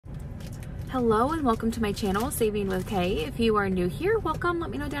Hello and welcome to my channel, Saving with Kay. If you are new here, welcome.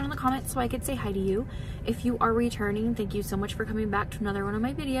 Let me know down in the comments so I could say hi to you. If you are returning, thank you so much for coming back to another one of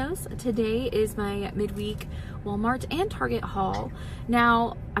my videos. Today is my midweek Walmart and Target haul.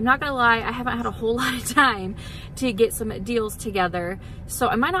 Now, I'm not gonna lie, I haven't had a whole lot of time to get some deals together, so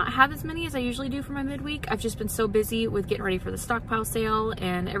I might not have as many as I usually do for my midweek. I've just been so busy with getting ready for the stockpile sale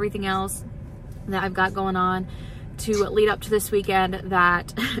and everything else that I've got going on to lead up to this weekend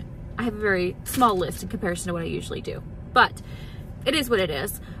that I have a very small list in comparison to what I usually do, but it is what it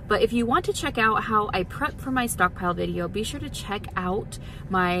is. But if you want to check out how I prep for my stockpile video, be sure to check out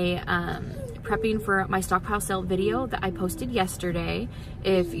my prepping for my stockpile sale video that I posted yesterday.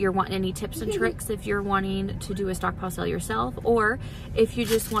 If you're wanting any tips and tricks, if you're wanting to do a stockpile sale yourself, or if you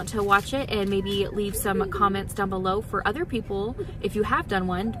just want to watch it and maybe leave some comments down below for other people, if you have done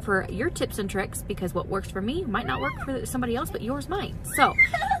one, for your tips and tricks, because what works for me might not work for somebody else, but yours might. So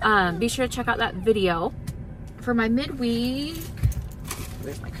be sure to check out that video. For my midweek,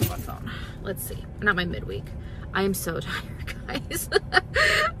 where's my coupon phone? Let's see. Not my midweek. I am so tired, guys. I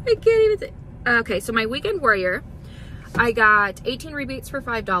can't even think. Okay, so my weekend warrior, I got 18 rebates for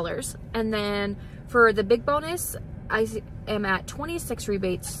 $5. And then for the big bonus, I am at 26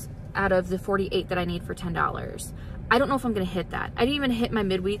 rebates out of the 48 that I need for $10. I don't know if I'm gonna hit that. I didn't even hit my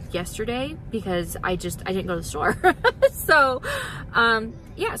midweek yesterday because I didn't go to the store. So,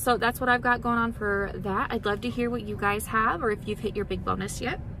 yeah, so that's what I've got going on for that. I'd love to hear what you guys have, or if you've hit your big bonus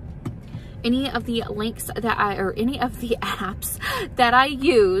yet. Any of the links that or any of the apps that I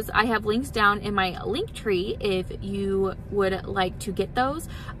use, I have links down in my link tree if you would like to get those.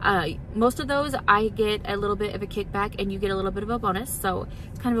 Most of those I get a little bit of a kickback and you get a little bit of a bonus, so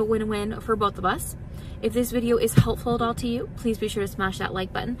it's kind of a win-win for both of us. If this video is helpful at all to you, please be sure to smash that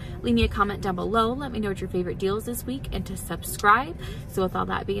like button. Leave me a comment down below. Let me know what your favorite deals this week, and to subscribe. So with all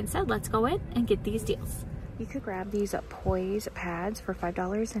that being said, let's go in and get these deals. You could grab these Poise pads for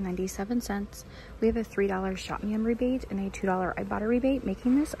 $5.97. We have a $3 Shop Me In rebate and a $2 IBOTTA rebate,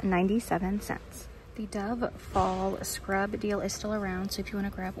 making this 97 cents. The Dove Fall Scrub deal is still around, so if you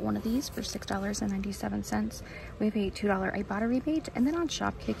want to grab one of these for $6.97, we have a $2 IBOTTA rebate, and then on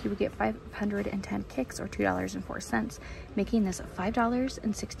Shopkick you would get 510 kicks or $2.04, making this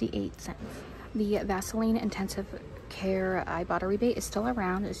 $5.68. The Vaseline Intensive Care IBOTTA rebate is still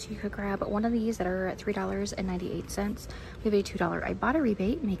around, so you could grab one of these that are at $3.98. We have a $2 IBOTTA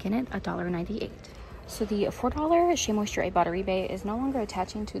rebate, making it $1.98. So the $4 Shea Moisture IBOTTA rebate is no longer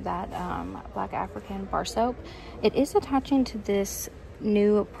attaching to that Black African bar soap. It is attaching to this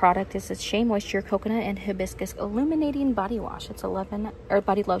new product. This is Shea Moisture Coconut and Hibiscus Illuminating Body Wash. It's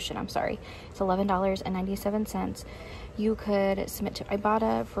body lotion, I'm sorry. It's $11.97. You could submit to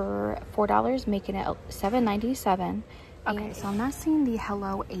IBOTTA for $4, making it $7.97. Okay, so I'm not seeing the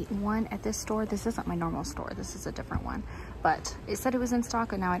Hello 8-in-1 at this store. This isn't my normal store. This is a different one, but it said it was in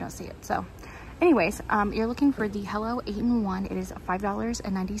stock and now I don't see it. So anyways, you're looking for the Hello 8-in-1. It is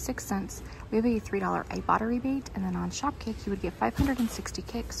 $5.96. We have a $3 IBOTTA rebate, and then on Shopkick you would get 560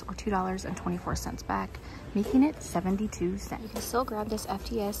 kicks or $2.24 back, making it 72 cents. You can still grab this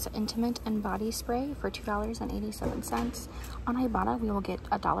FTS Intimate and Body Spray for $2.87. On IBOTTA we will get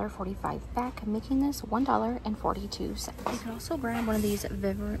 $1.45 back, making this $1.42. You can also grab one of these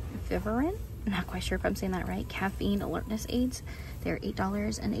Vivarin, not quite sure if I'm saying that right, caffeine alertness aids. They're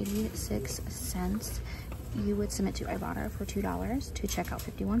 $8.86. You would submit to IBOTTA for $2, to Checkout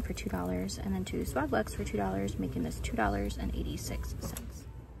 51 for $2, and then to Swagbucks for $2, making this $2.86.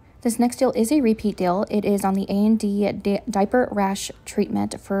 This next deal is a repeat deal. It is on the A&D diaper rash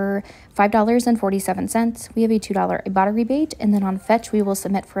treatment for $5.47. We have a $2 IBOTTA rebate, and then on Fetch we will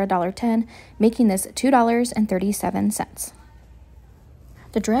submit for $1.10, making this $2.37.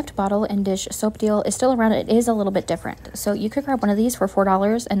 The Drift bottle and dish soap deal is still around. It is a little bit different. So you could grab one of these for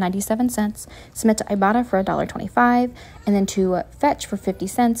 $4.97, submit to IBOTTA for $1.25, and then to Fetch for 50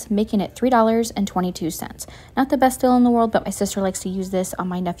 cents, making it $3.22. Not the best deal in the world, but my sister likes to use this on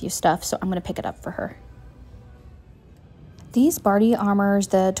my nephew's stuff, so I'm going to pick it up for her. These Barty Armors,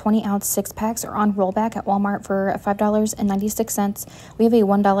 the 20-ounce 6-packs, are on rollback at Walmart for $5.96. We have a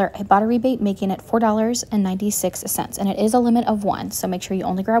 $1 IBOTTA rebate, making it $4.96, and it is a limit of 1, so make sure you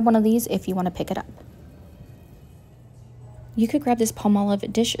only grab one of these if you want to pick it up. You could grab this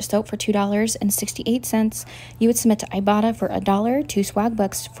Palmolive dish soap for $2.68. You would submit to IBOTTA for $1, to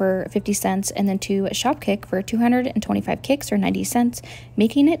Swagbucks for 50 cents, and then to Shopkick for 225 kicks or 90 cents,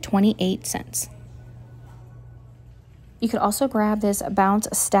 making it 28 cents. You could also grab this Bounce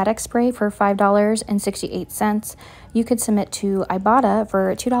Static Spray for $5.68. You could submit to IBOTTA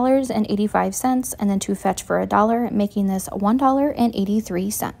for $2.85 and then to Fetch for $1, making this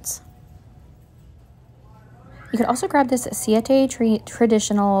 $1.83. You could also grab this Siete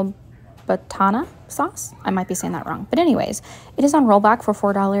traditional botana sauce. I might be saying that wrong. But anyways, it is on rollback for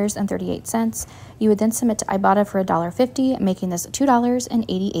 $4.38. You would then submit to IBOTTA for $1.50, making this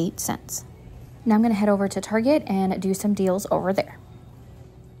 $2.88. Now I'm going to head over to Target and do some deals over there.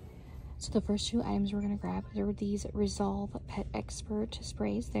 So the first two items we're going to grab are these Resolve Pet Expert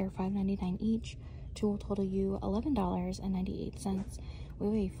sprays. They're $5.99 each. Two will total you $11.98.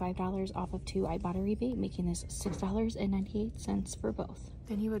 We have a $5 off of 2 IBOTTA rebate, making this $6.98 for both.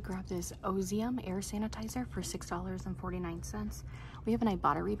 Then you would grab this Ozium air sanitizer for $6.49. We have an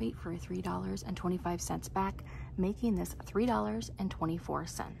IBOTTA rebate for $3.25 back, making this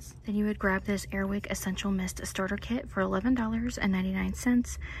 $3.24. Then you would grab this Airwick Essential Mist Starter Kit for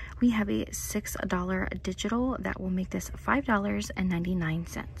 $11.99. We have a $6 digital that will make this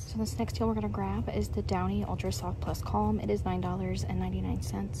 $5.99. So this next deal we're going to grab is the Downy Ultra Soft Plus Calm. It is $9.99.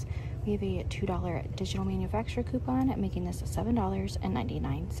 We have a $2 digital manufacturer coupon, making this $7.99.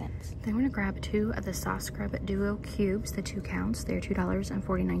 Then we're going to grab 2 of the Soft Scrub Duo Cubes, the 2 counts. They're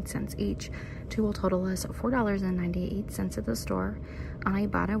 $2.49 each. 2 will total us $4.98 at the store. On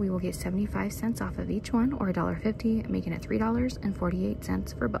IBOTTA, we will get 75 cents off of each one, or $1.50, making it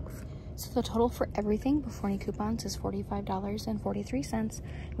 $3.48 for both. So the total for everything before any coupons is $45.43.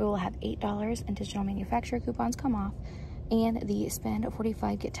 We will have $8 in digital manufacturer coupons come off, and the spend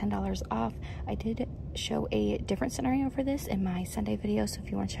 $45 get $10 off. I did show a different scenario for this in my Sunday video, so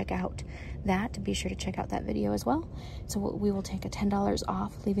if you want to check out that, be sure to check out that video as well. So we will take a $10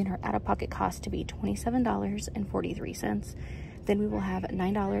 off, leaving her out-of-pocket cost to be $27.43. Then we will have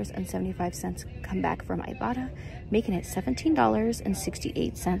 $9.75 come back from IBOTTA, making it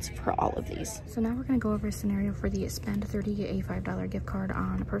 $17.68 for all of these. So now we're going to go over a scenario for the spend 30, get a $5 gift card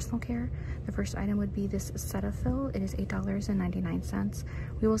on personal care. The first item would be this Cetaphil. It is $8.99.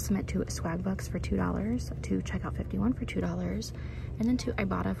 We will submit to Swagbucks for $2, to Checkout 51 for $2, and then to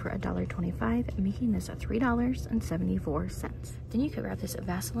IBOTTA for $1.25, making this $3.74. Then you could grab this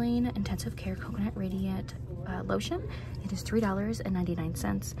Vaseline Intensive Care Coconut Radiant lotion. It is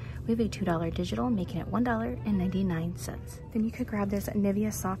 $3.99. We have a $2 digital, making it $1.99. Then you could grab this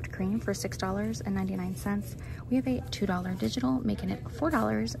Nivea Soft Cream for $6.99. We have a $2 digital, making it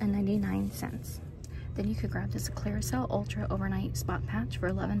 $4.99. Then you could grab this Claricel Ultra Overnight Spot Patch for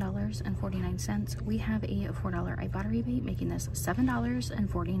 $11.49. We have a $4 IBOTTA rebate, making this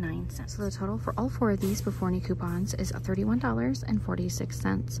 $7.49. So the total for all 4 of these before any coupons is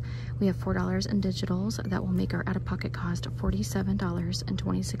 $31.46. We have $4 in digitals that will make our out-of-pocket cost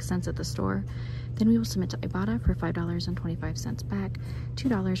 $47.26 at the store. Then we will submit to IBOTTA for $5.25 back,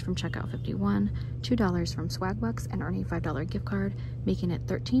 $2 from Checkout 51, $2 from Swagbucks, and earn a $5 gift card, making it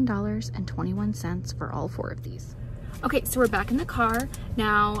 $13.21 for all 4 of these. Okay, so we're back in the car.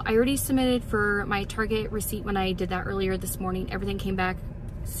 Now, I already submitted for my Target receipt when I did that earlier this morning. Everything came back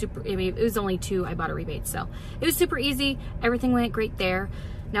super, I mean, it was only 2 IBOTTA rebates, so it was super easy. Everything went great there.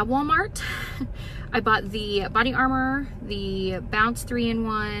 Now Walmart, I bought the Body Armor, the Bounce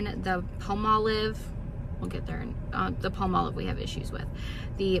 3-in-1, the Palmolive, we'll get there, the Palmolive we have issues with,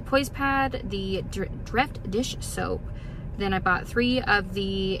 the Poise Pad, the Drift Dish Soap. Then I bought 3 of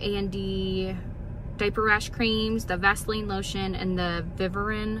the A&D diaper rash creams, the Vaseline lotion, and the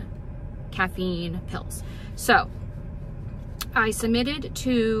Vivarin caffeine pills. So I submitted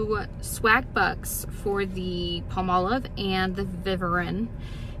to Swagbucks for the Palmolive and the Vivarin,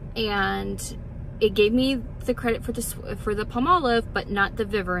 and it gave me the credit for the Palmolive, but not the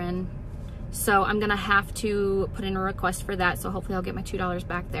Vivarin. So I'm gonna have to put in a request for that. So hopefully I'll get my $2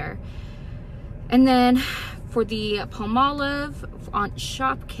 back there. And then for the Palmolive on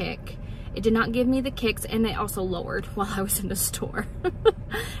Shopkick, it did not give me the kicks, and they also lowered while I was in the store.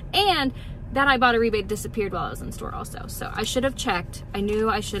 And that IBOTTA rebate disappeared while I was in the store also. So I should have checked. I knew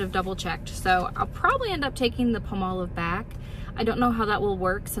I should have double checked. So I'll probably end up taking the Palmolive back. I don't know how that will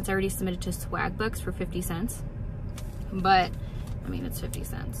work since I already submitted to Swagbucks for 50 cents. But I mean, it's 50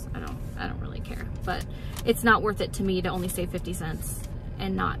 cents. I don't really care, but it's not worth it to me to only save 50 cents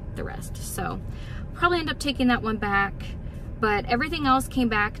and not the rest. So probably end up taking that one back, but everything else came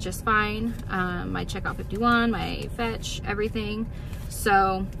back just fine. My Checkout 51, my Fetch, everything.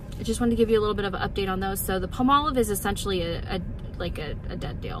 So I just wanted to give you a little bit of an update on those. So the Palmolive is essentially a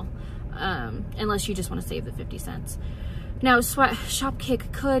dead deal, unless you just want to save the 50 cents. Now,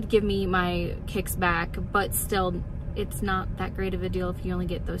 Shopkick could give me my kicks back, but still, it's not that great of a deal if you only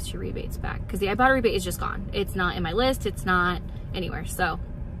get those 2 rebates back, because the IBOTTA rebate is just gone. It's not in my list. It's not anywhere, so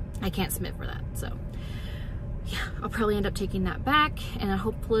I can't submit for that. So yeah, I'll probably end up taking that back, and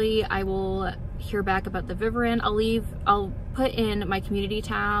hopefully I will hear back about the Vivarin. I'll put in my community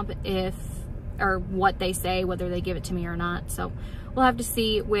tab if or what they say, whether they give it to me or not. So we'll have to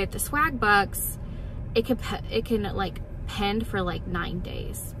see. With the swag bucks, it can like pend for like 9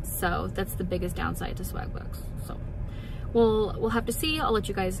 days. So that's the biggest downside to swag bucks. So we'll have to see. I'll let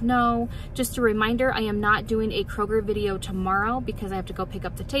you guys know. Just a reminder, I am not doing a Kroger video tomorrow because I have to go pick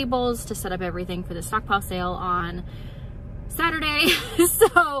up the tables to set up everything for the stockpile sale on Saturday.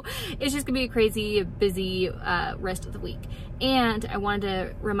 So it's just gonna be a crazy busy rest of the week. And I wanted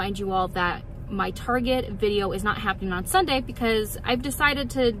to remind you all that my Target video is not happening on Sunday because I've decided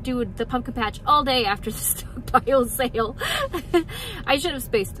to do the pumpkin patch all day after the stockpile sale. I should have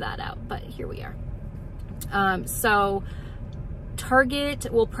spaced that out, but here we are. So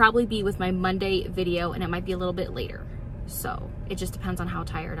Target will probably be with my Monday video, and it might be a little bit later. So it just depends on how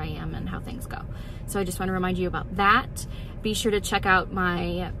tired I am and how things go. So I just want to remind you about that. Be sure to check out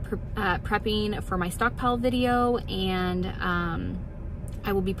my prepping for my stockpile video, and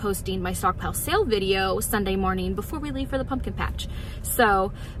I will be posting my stockpile sale video Sunday morning before we leave for the pumpkin patch.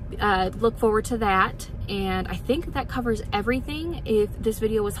 So look forward to that. And I think that covers everything. If this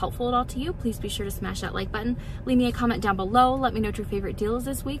video was helpful at all to you, please be sure to smash that like button. Leave me a comment down below. Let me know what your favorite deal is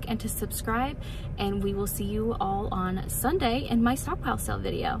this week, and to subscribe. And we will see you all on Sunday in my stockpile sale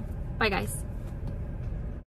video. Bye guys.